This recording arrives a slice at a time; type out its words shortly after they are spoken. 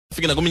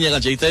ufike nakuminyaka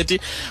nje 30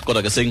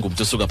 kodwa ke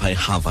seyingumntu usuka pha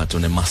e-Havard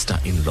une-master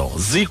in law.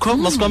 Zikho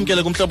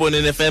masikwamkele kumhlobo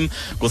we-NFM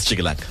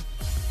kusijikelanga.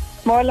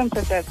 Mola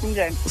Mthatha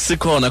kunjani?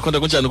 Sikhona khona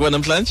kunjani kuwe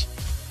namhlanje?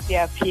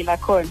 Siyaphila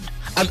khona.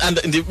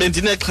 And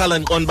bendinexhala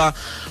nqonba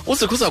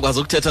uSikho uzakwazi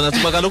ukuthetha nathi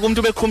kuba kaloku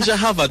umuntu bekhumsha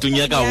eHavard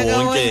unyaka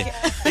wonke.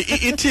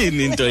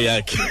 Ithini into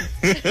yakhe?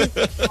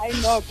 I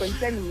know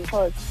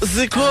ngimkhosi.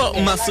 Zikho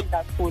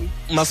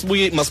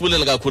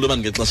masibuyele kakhulu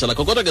manje ngexesha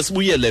lakho kodwa ke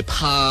sibuyele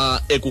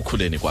pha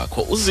ekukhuleni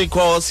kwakho.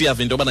 uZikho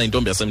siyava into bana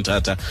intombi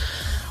yaseMthatha.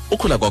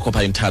 Ukhula kwakho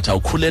pha eMthatha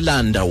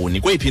ukhulela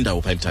ndawoni kweyiphi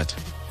indawo pha eMthatha?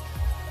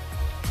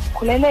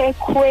 Khulele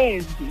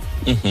eKwezi.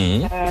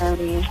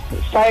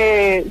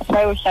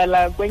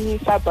 Sayohlala kwenye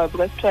suburb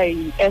kwathiwa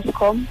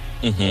yi-Eskom.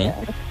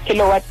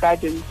 Kilowatt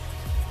Gardens.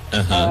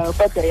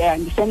 Kodwa ya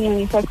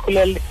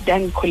ndisemncinci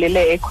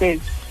ndandikhulele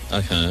eKwezi.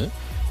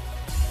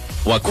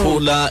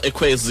 Wakhula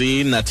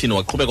eKwezi nathini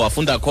waqhubeka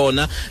wafunda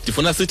khona.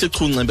 Ndifuna sithi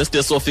chunce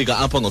bese sofika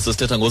apha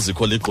ngosisithetha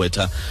ngozikho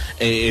liqwetha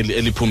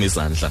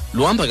eliphum'izandla.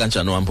 Luhamba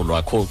kanjani uhambo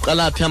lwakho?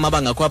 Qala phi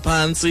amabanga akho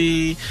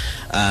aphansi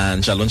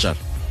njalo njalo.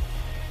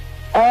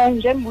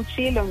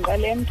 Njengutshilo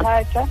ngiqale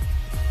eMthatha.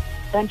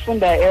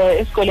 Ndifunda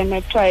esikoleni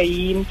ekuthiwa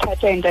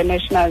yiMthatha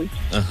International.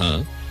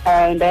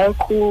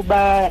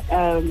 Ndaqhuba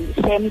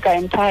semka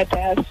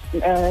eMthatha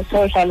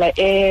sayohlala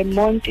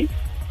eMonti.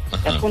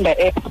 Ndafunda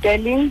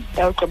eSterling,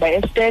 ndaqhuba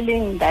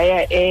eSterling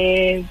ndaya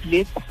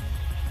eVits.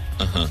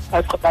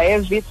 Ndaqhuba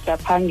eVits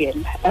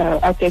ndaphangela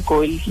apha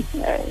eGoli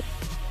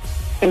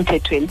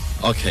emthethweni.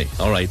 Okay,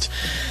 all right.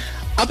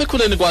 Apha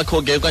ekhuleni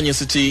kwakho ke okanye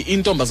sithi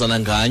intombazana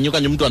nganye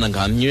okanye umntwana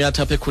nganye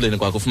uyathi apha ekhuleni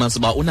kwakho ufumanise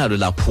uba unalo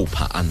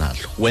laphupha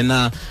analo.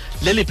 Wena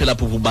leliphi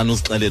laphupha ubani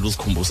uzixelela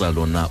uzikhumbuza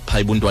lona pha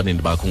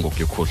ebuntwaneni bakho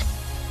ngokuyokhula?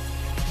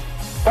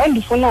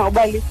 Ndifuna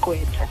uba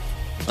ligqwetha.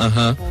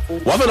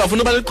 Wavela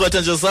ufuna uba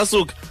ligqwetha nje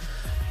sasuka.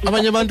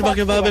 Abanye abantu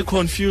bake babe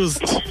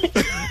confused.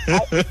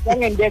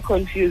 Zange ndibe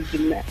confused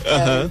mina.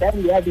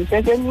 Ndandiyazi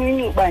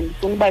sesemncinci uba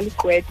ndifuna uba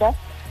ligqwetha.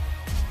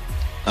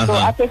 So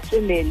apha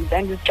ekusendeni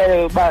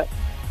ndandizixelela uba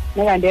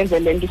neka ndenze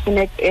le nto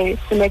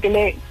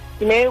ifunekele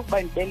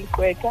ukuba ndibe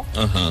ligqwetha.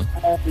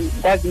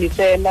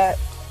 Ndazimisela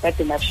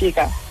kade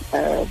ndafika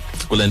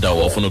kule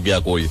ndawo wafuna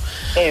ukuya kuyo.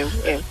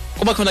 Ewe.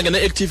 Kuba khona ke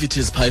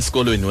ne-activities pha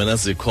esikolweni wena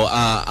Zikho,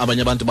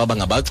 abanye abantu baba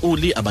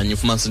ngabaculi, abanye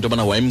ufumanisa into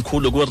yobana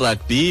wayemkhulu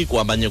kwi-rugby,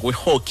 kwabanye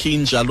kwi-hockey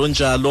njalo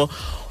njalo.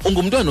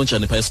 Ungumntwana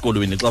onjani pha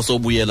esikolweni xa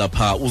sobuyela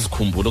pha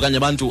uzikhumbula okanye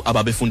abantu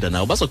ababefunda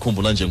nawo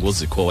bazakhumbula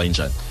njengozikho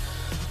wayinjani?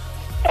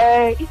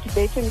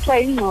 I-debating kuthiwa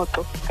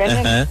ingxoxo.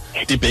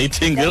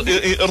 Debating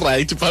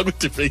right pha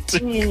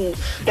ku-debating.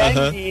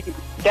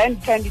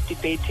 Ndandithanda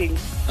i-debating.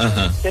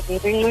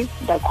 Sesemncinci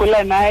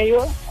ndakhula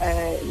nayo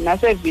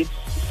nasevits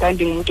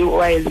ndandingumntu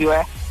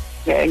owayeziwa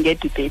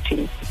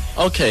nge-debating.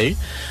 Okay.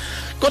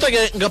 Kodwa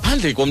ke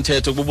ngaphandle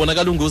komthetho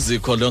kubonakala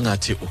unguzikho lo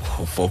ngathi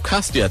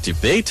focus ya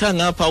debate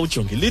ngapha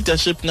ujonga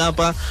leadership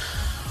ngapha.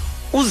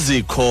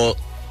 uZikho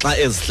xa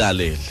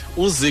ezihlalele,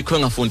 uZikho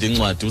engafunda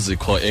incwadi,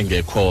 uZikho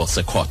engekho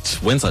secourt,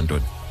 wenza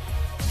ntoni?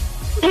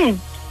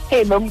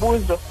 Lo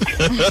mbuzo.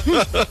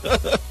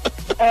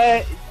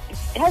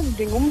 Yazi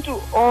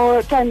ndingumntu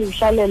othanda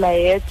ukuhlalela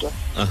yedwa.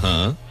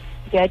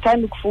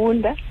 Ndiyathanda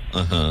ukufunda.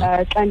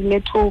 Xa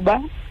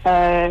ndinethuba.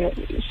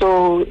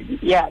 So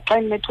yeah, xa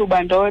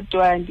ndinethuba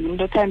ndodwa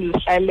ndingumntu othanda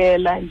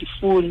ukuhlalela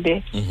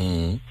ndifunde.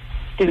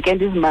 Ndizike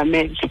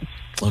ndizimamele.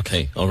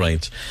 Okay, all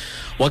right.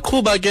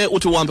 Waqhuba ke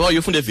uthi uhambe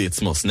wayofunda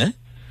eVits mos ne?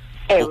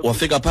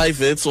 Wafika pha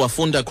eVits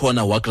wafunda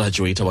khona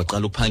wagraduate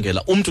waqala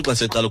ukuphangela. Umuntu xa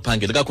seqala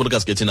ukuphangela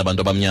kakhulukazi ke thina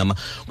abantu abamnyama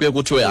kuye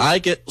kuthiwe hayi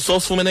ke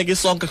sofumeneke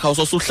sonke kha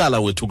sosuhlala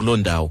wethu kuloo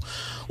ndawo.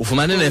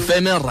 Ufumane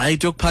nefeme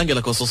right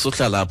yokuphangela kho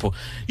sosuhlala lapho.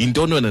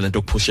 Yintoni wena lento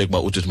okuphushe kuba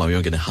uthi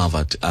mawuyonke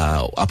neHavard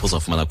apho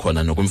uzafumana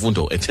khona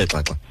nokwimfundo ethe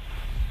xaxa?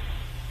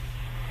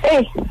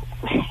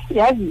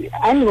 Yazi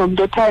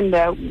andingomntu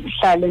othanda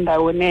uhlala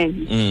endaweni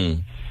enye.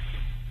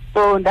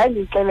 So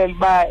ndandixelela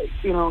uba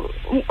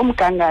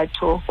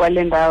umgangatho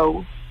wale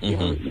ndawo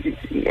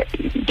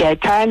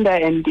ndiyathanda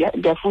and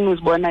ndiyafuna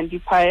uzibona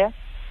ndiphaya.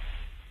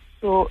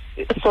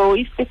 So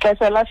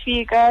ixesha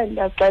lafika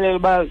ndaxelela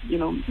uba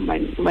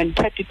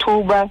mandithathe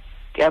ithuba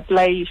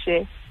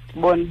ndiaplayishe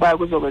ndibone uba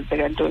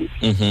kuzokwenzeka ntoni.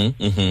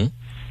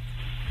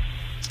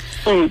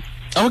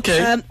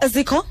 Okay.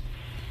 Zikho?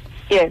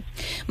 Yes.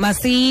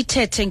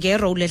 Masithethe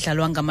ngerole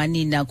edlalwa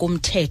ngamanina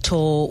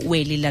kumthetho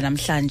weli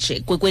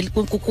lanamhlanje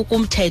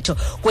kumthetho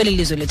kweli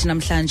lizwe lethu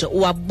namhlanje.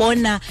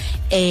 Uwabona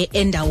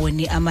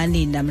endawoni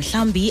amanina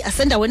mhlambi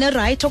asendaweni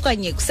right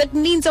okanye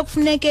kusekuninzi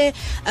okufuneke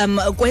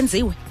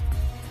kwenziwe?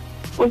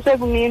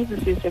 Kusekuninzi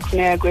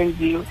sisekufuneka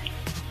kwenziwe.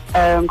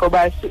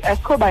 Ngoba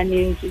asikho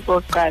baninzi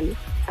kokuqala.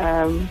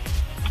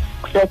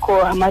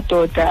 Kusekho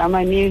amadoda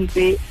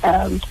amaninzi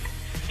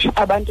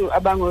abantu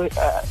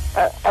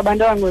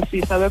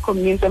abangosisi abekho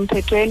mninzi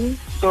emthethweni,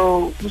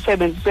 so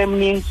umsebenzi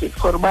usemninzi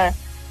for uba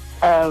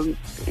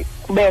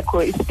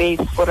kubekho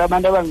ispace for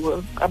abantu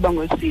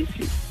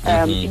abangosisi.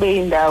 Ibe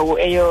indawo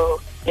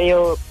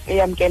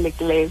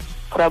eyamkelekileyo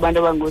for abantu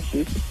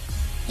abangosisi.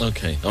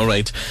 Okay, all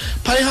right.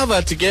 Pha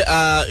e-Havard ke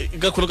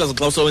kakhulukazi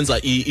xa usewenza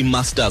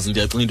i-masters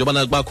ndiyacinga into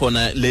yobana kuba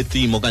khona le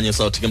theme okanye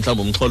sawuthi ke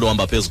mhlawumbi umxholo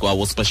ohamba phezu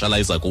kwawo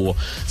specialize kuwo.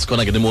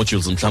 Sikhona ke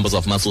ne-modules mhlawumbi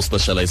ozawufumana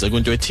uspecialize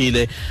kwinto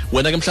ethile.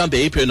 Wena ke mhlawumbi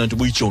yeyiphi yona nto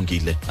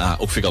ubuyijongile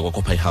ukufika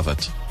kwakho pha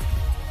e-Havard?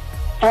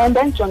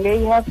 Ndandijonge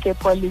i-healthcare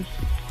policy.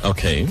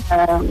 Okay.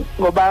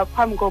 Ngoba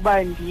phambi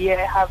koba ndiye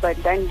e-Havard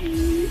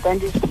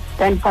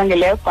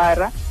ndandiphangele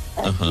ebhara.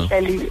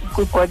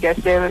 Kwi-board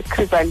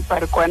yase-Chris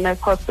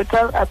Baragwanath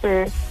Hospital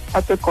apha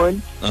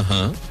eGoli.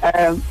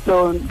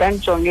 So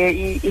ndandijonge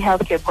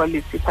i-healthcare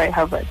policy pha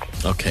e-Havard.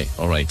 Okay,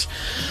 all right.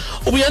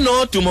 Ubuya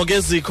nodumo ke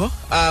Zikho,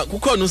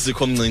 kukhona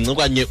uZikho mncinci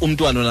okanye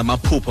umntwana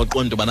namaphupho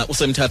oqonda bana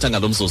usemthatha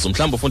ngalomzuzu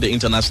mhlawumbe ufunde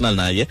international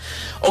naye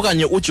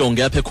okanye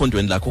ujonge apha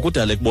ekhondweni lakho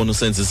kudale kubona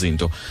usenza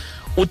izinto.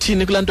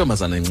 Uthini kulaa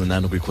ntombazana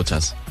encinane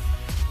ukuyikhuthaza?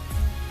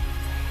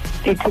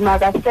 Ndithi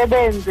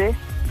makasebenze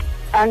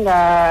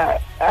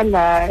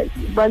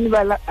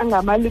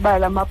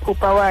angamalibala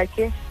amaphupha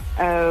wakhe,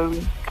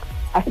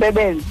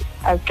 asebenze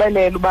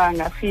azixelele uba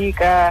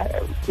angafika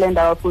kule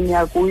ndawo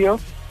afuna kuyo.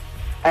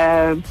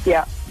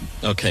 Yeah.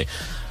 Okay.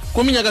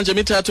 Kuminyaka nje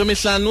emithathu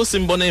emihlanu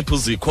simbone phi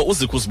uZikho?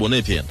 uZikho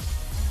uzibone phi yena?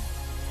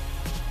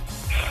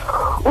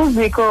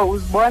 uZikho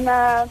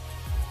uzibona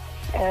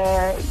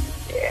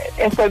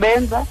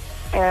esebenza,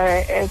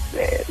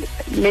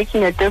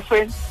 making a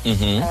difference.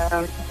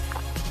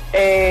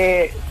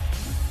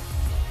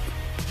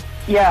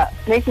 Yeah,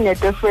 making a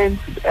difference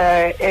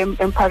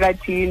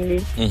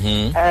emphakathini.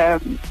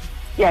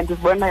 Yeah,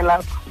 ndizibona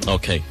lapho.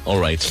 Okay, all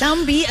right.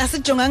 Mhlawumbi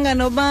asijonganga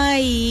noba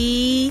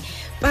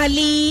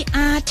Pali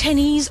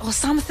tennis or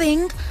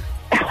something.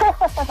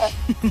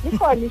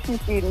 Likhona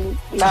ishishini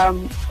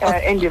lam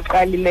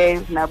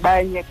endiqalileyo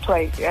nabanye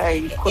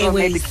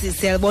kuthiwa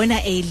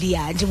siyabona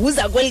Elia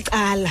ndibuza kweli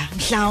cala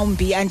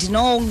mhlawumbi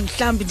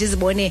mhlawumbi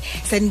ndizibone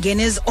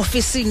sendingena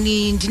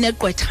ofisini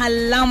ndinegqwetha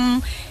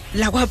lam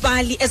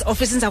lakwaPali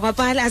ofisini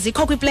zakwaPali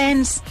azikho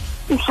kwi-plans.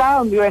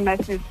 Mhlawumbi wena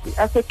sisi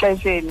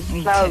asexesheni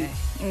mhlawumbi.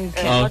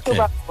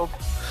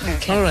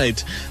 Okay. All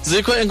right.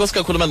 Zikho enkosi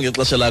kakhulu manje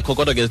ngexesha lakho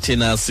kodwa ke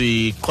thina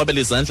siqhobela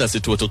izandla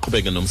sithi wethu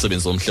uqhubeke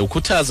nomsebenzi omhle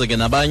ukhuthaze ke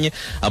nabanye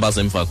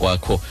abazemva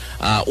kwakho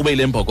ube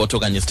ile mbokotho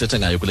kanye sithethe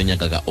ngayo kule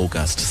nyanga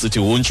kaAugust sithi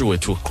wonke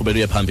wethu qhubela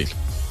uye phambili.